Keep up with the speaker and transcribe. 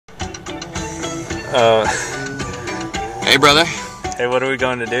Hey, brother. Hey, what are we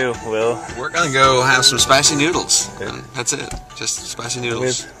going to do, Will? We're gonna go have some spicy noodles. That's it. Just spicy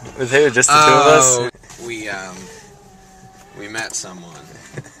noodles. With who? Just the two of us? We met someone.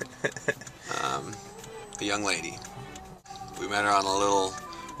 A young lady. We met her on a little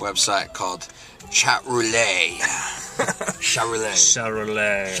website called Chatroulette.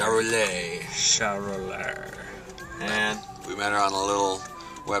 Chatroulette. And we met her on a little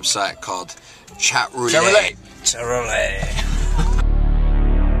website called Chatroulette.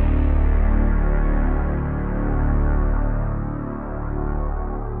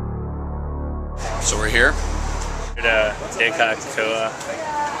 So we're here.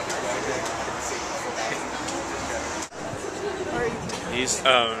 He's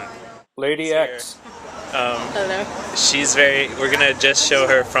Lady X. Hello. we're gonna just show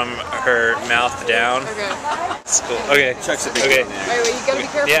her from her mouth down. Okay. It's cool. Okay. Okay. Alright, well, you gotta be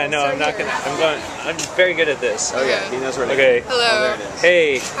careful. Yeah, no, I'm not gonna. I'm very good at this. Oh yeah, he knows where to Okay. go. Hello. Oh, there it is.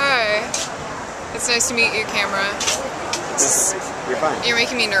 Hey. Hi. It's nice to meet you, camera. You're fine. You're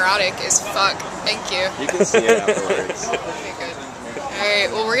making me neurotic as fuck. Thank you. You can see it afterwards. Okay, good.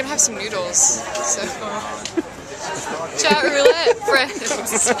 Alright, well, we're gonna have some noodles. So. Chatroulette, friends.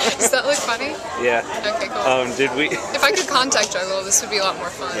 Does that look funny? Yeah. Okay, cool. Did we? If I could contact juggle, this would be a lot more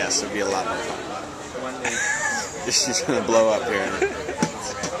fun. Yes, it'd be a lot more fun. She's gonna blow up here.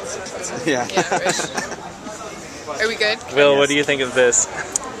 Yeah. Yeah, right. Are we good? Will, what do you think of this?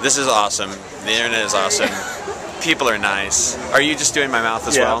 This is awesome. The internet is awesome. People are nice. Are you just doing my mouth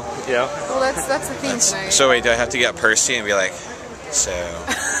as well? Yeah. Well, that's the theme tonight. So wait, do I have to get Percy and be like, so?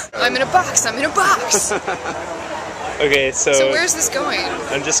 I'm in a box. I'm in a box. Okay, So where's this going?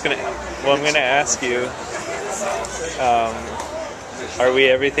 I'm gonna ask you, are we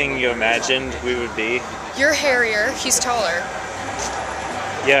everything you imagined we would be? You're hairier. He's taller.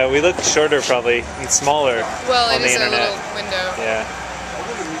 Yeah, we look shorter probably, and smaller Well, on it the is a internet. little window. Yeah.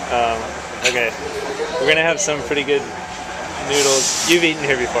 Okay. We're gonna have some pretty good noodles. You've eaten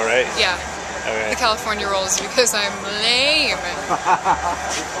here before, right? Yeah. Okay. The California rolls because I'm lame.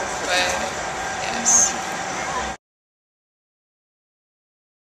 But yes.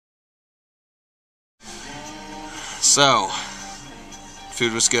 So,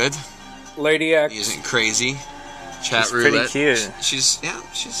 food was good. Lady X. He isn't crazy. She's pretty cute. She's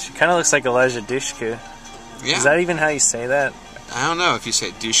Kind of looks like Eliza Dushku. yeah. Is that even how you say that? I don't know if you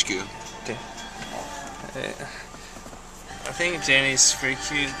say Dushku. I think Danny's pretty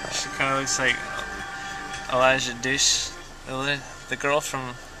cute. She kind of looks like Eliza Dush, the girl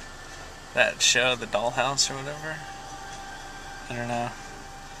from that show, The Dollhouse or whatever. I don't know.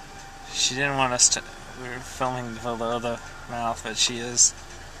 She didn't want us to. We were filming below the mouth, but she's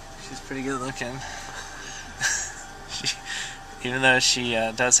pretty good looking. Even though she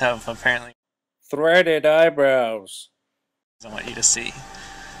does have apparently. Threaded eyebrows. I want you to see.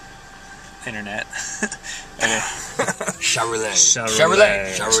 Internet. Okay. Chatroulette.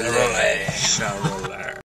 Chatroulette.